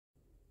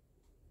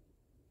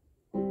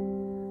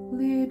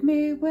Lead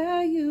me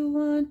where you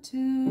want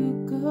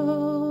to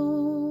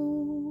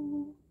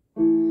go.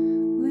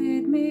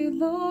 Lead me,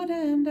 Lord,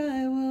 and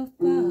I will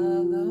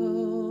follow.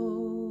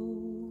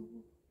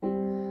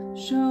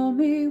 Show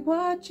me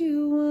what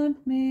you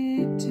want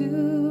me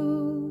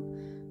to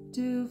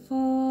do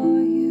for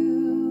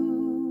you.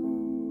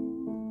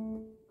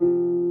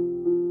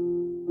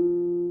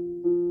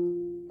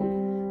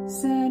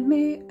 Send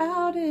me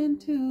out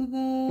into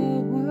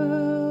the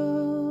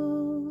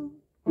world.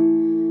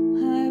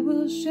 I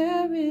will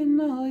share in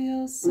all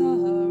your sorrows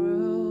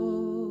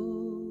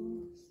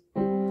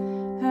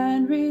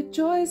and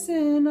rejoice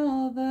in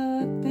all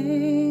the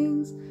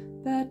things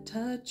that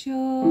touch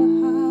your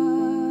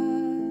heart.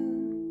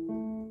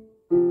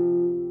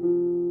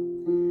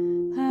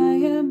 I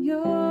am yours,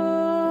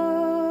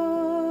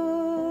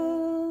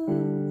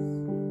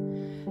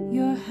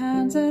 your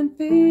hands and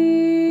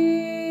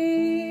feet,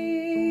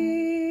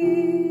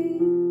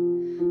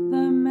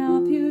 the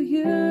mouth you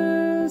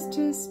use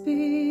to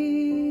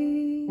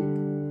speak,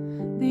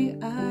 the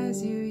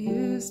eyes you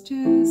used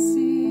to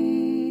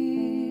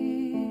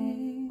see.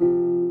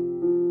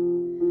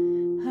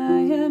 I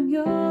am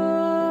yours,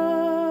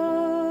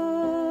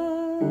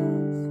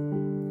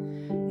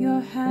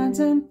 your hands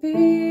and feet,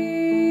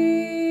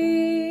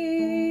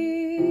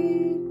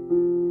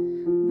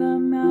 the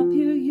mouth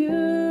you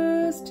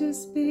used to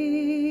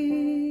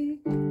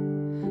speak,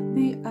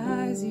 the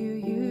eyes you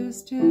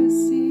used to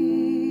see.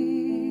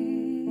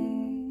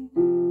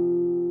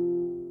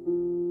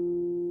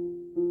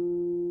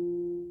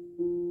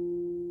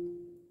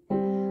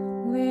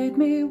 Lead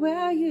me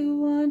where you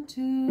want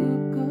to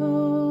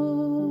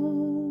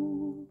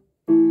go.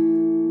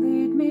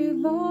 Lead me,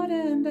 Lord,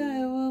 and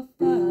I will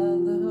follow.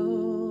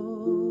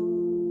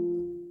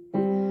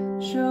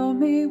 Show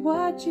me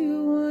what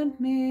you want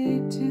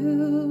me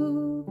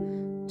to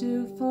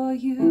do for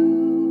you.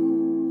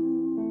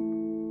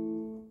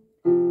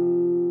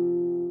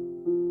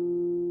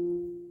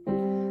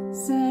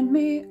 Send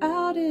me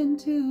out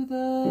into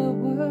the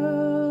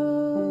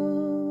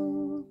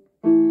world.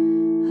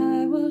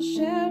 I will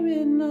share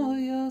in all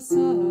your sorrows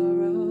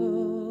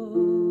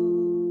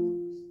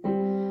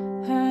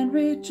and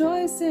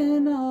rejoice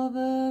in all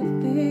the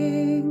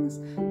things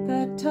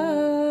that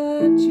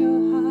touch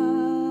your heart.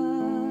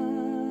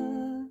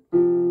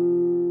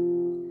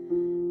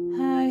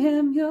 I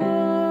am yours,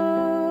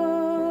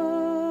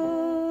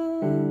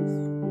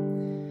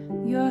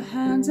 your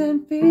hands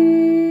and feet,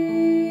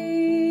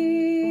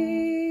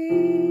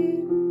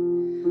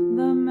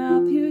 the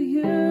mouth you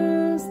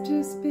used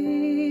to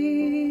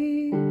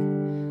speak,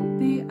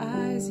 the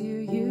eyes you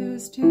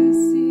used to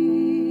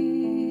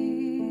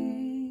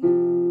see.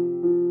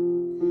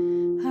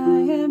 I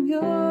am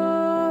yours,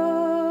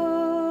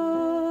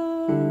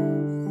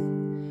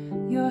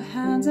 your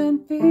hands and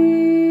feet,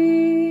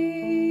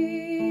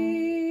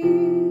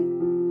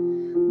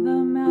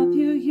 the mouth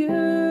you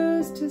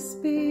used to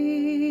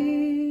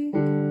speak,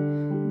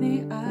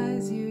 the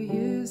eyes you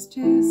used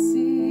to see.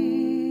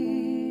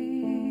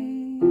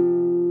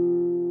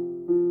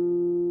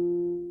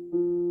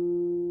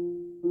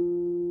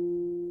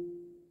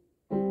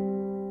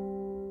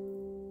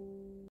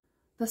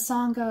 The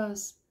song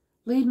goes,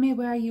 lead me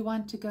where you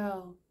want to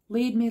go.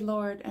 Lead me,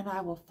 Lord, and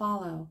I will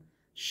follow.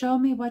 Show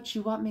me what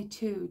you want me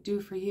to do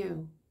for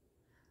you.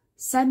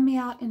 Send me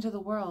out into the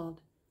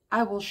world.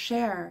 I will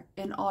share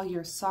in all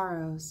your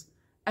sorrows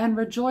and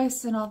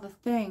rejoice in all the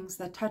things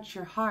that touch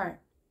your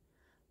heart.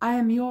 I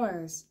am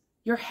yours,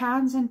 your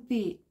hands and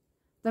feet,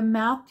 the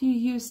mouth you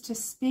used to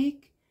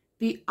speak,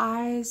 the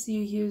eyes you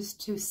used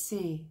to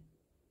see.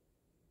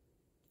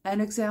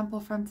 An example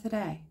from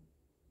today.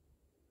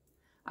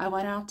 I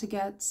went out to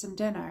get some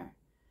dinner,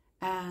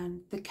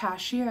 and the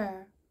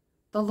cashier,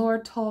 the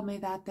Lord told me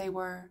that they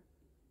were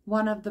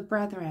one of the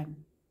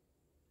brethren.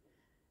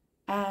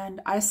 And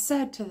I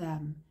said to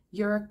them,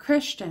 you're a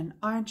Christian,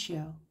 aren't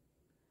you?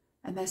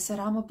 And they said,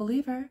 I'm a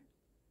believer.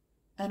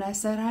 And I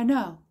said, I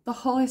know, the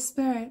Holy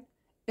Spirit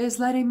is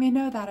letting me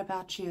know that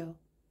about you.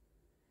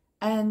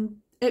 And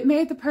it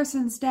made the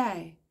person's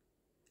day.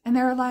 And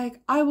they were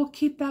like, I will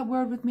keep that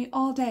word with me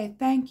all day,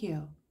 thank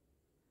you.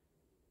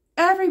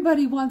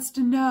 Everybody wants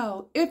to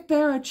know, if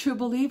they're a true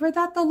believer,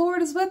 that the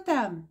Lord is with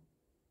them.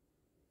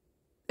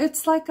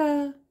 It's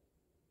a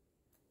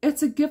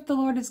gift the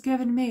Lord has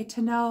given me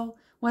to know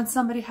when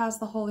somebody has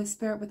the Holy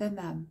Spirit within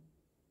them.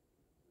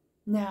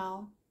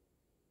 Now,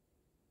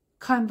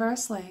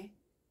 conversely,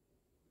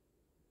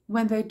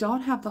 when they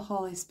don't have the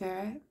Holy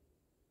Spirit,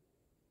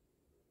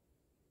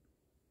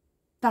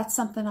 that's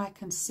something I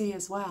can see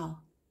as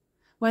well.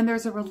 When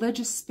there's a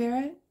religious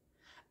spirit,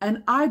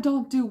 and I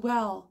don't do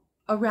well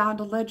around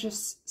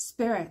religious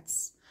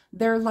spirits.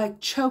 They're like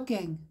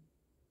choking.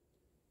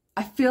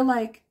 I feel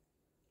like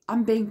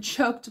I'm being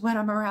choked when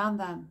I'm around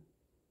them.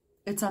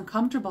 It's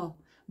uncomfortable,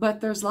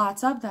 but there's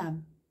lots of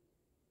them.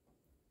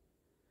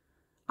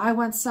 I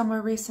went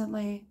somewhere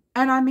recently,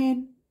 and I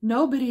mean,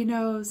 nobody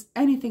knows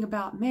anything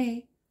about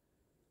me.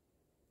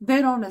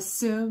 They don't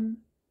assume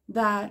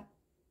that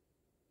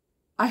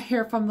I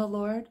hear from the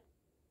Lord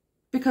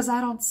because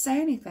I don't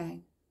say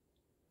anything.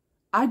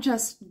 I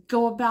just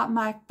go about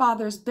my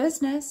Father's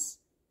business.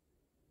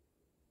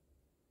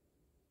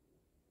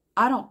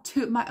 I don't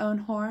toot my own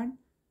horn,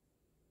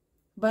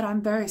 but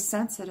I'm very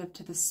sensitive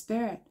to the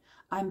Spirit.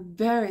 I'm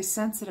very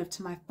sensitive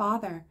to my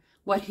Father.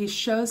 What He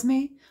shows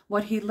me,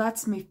 what He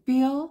lets me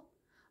feel,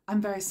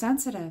 I'm very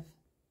sensitive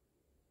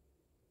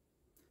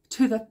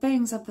to the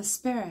things of the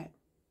Spirit.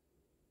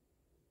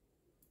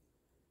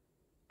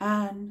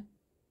 And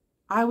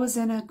I was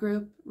in a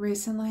group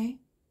recently,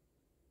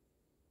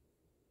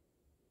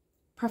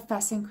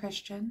 professing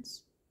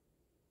Christians,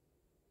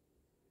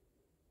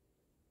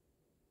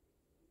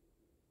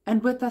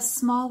 and with a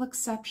small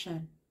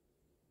exception,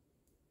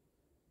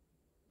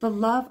 the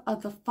love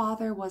of the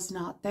Father was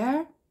not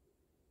there.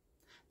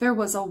 There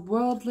was a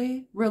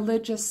worldly,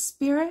 religious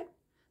spirit,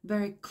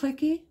 very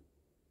cliquey,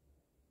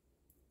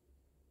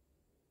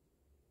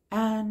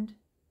 and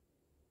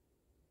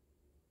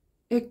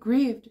it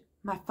grieved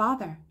my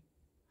Father.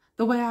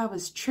 The way I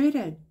was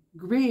treated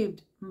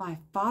grieved my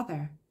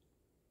Father.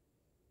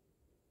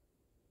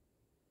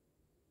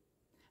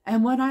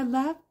 And when I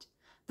left,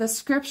 the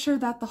scripture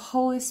that the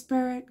Holy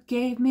Spirit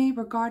gave me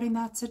regarding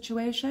that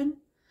situation,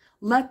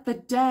 let the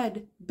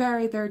dead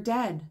bury their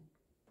dead.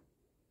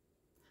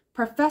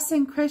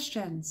 Professing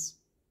Christians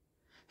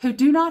who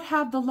do not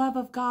have the love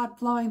of God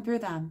flowing through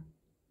them.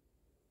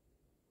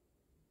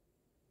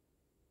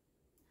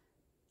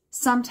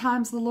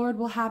 Sometimes the Lord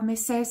will have me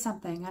say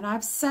something, and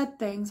I've said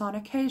things on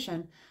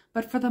occasion,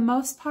 but for the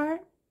most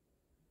part,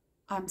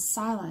 I'm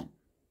silent.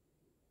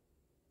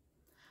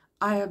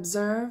 I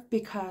observe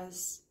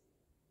because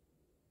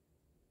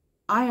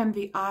I am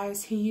the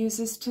eyes He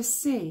uses to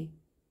see,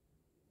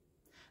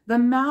 the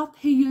mouth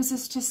He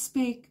uses to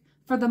speak,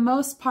 for the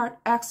most part,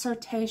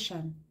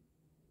 exhortation.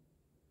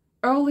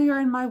 Earlier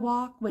in my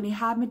walk, when He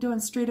had me doing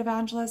street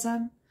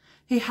evangelism,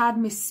 He had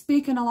me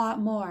speaking a lot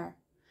more.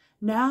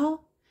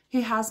 Now,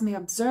 He has me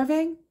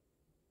observing,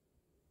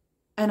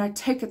 and I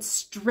take it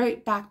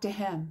straight back to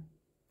Him.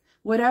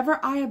 Whatever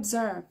I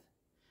observe,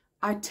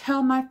 I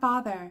tell my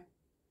Father,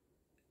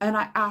 and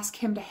I ask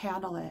Him to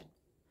handle it.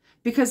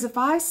 Because if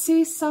I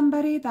see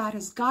somebody that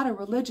has got a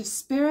religious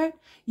spirit,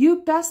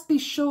 you best be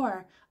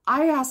sure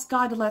I ask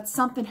God to let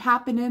something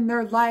happen in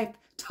their life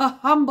to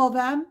humble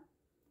them.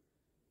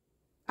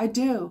 I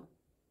do.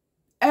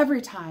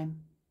 Every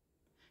time.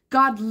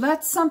 God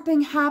lets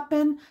something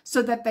happen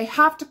so that they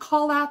have to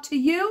call out to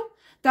you,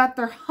 that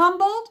they're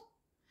humbled,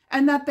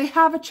 and that they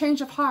have a change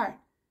of heart.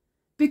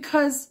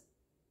 Because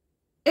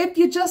if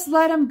you just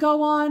let them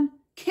go on,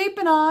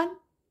 keeping on,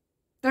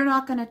 they're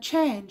not going to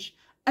change.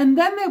 And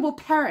then they will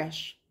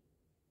perish.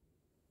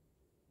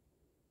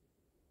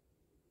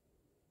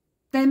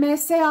 They may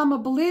say, I'm a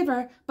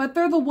believer, but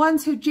they're the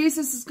ones who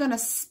Jesus is going to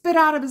spit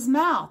out of His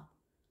mouth.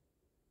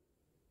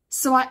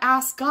 So I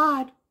ask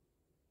God,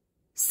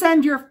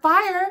 send your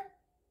fire.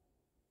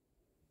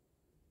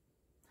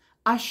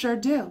 I sure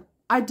do.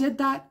 I did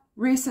that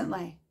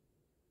recently.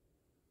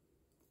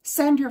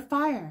 Send your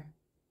fire.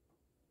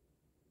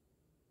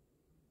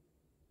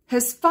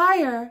 His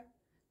fire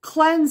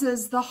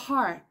cleanses the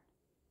heart.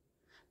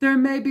 There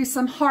may be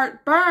some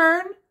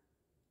heartburn,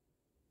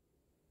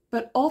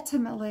 but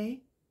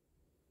ultimately,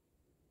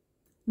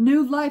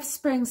 new life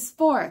springs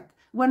forth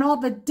when all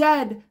the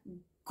dead,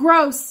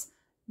 gross,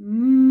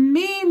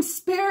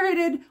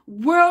 mean-spirited,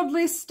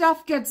 worldly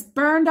stuff gets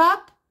burned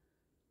up.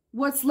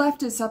 What's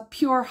left is a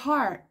pure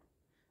heart,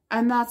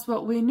 and that's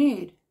what we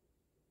need.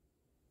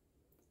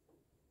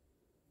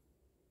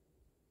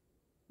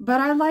 But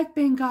I like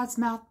being God's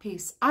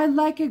mouthpiece. I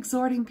like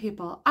exhorting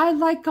people. I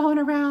like going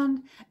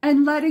around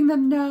and letting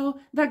them know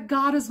that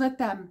God is with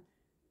them.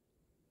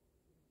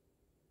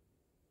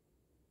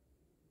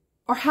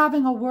 Or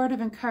having a word of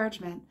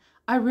encouragement.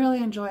 I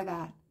really enjoy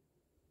that.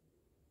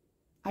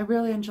 I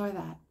really enjoy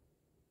that.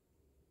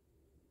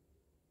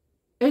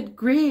 It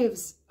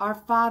grieves our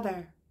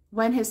Father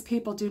when His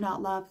people do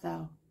not love,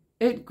 though.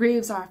 It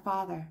grieves our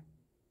Father.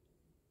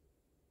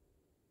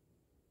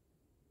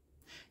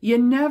 You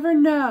never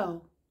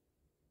know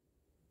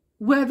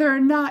whether or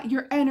not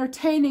you're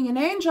entertaining an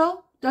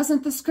angel.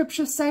 Doesn't the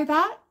scripture say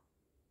that?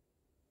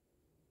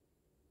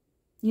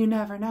 You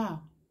never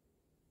know.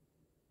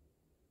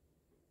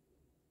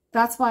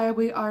 That's why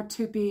we are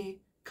to be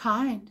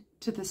kind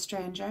to the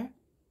stranger.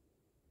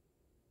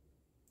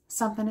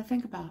 Something to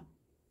think about.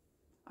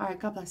 All right,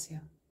 God bless you.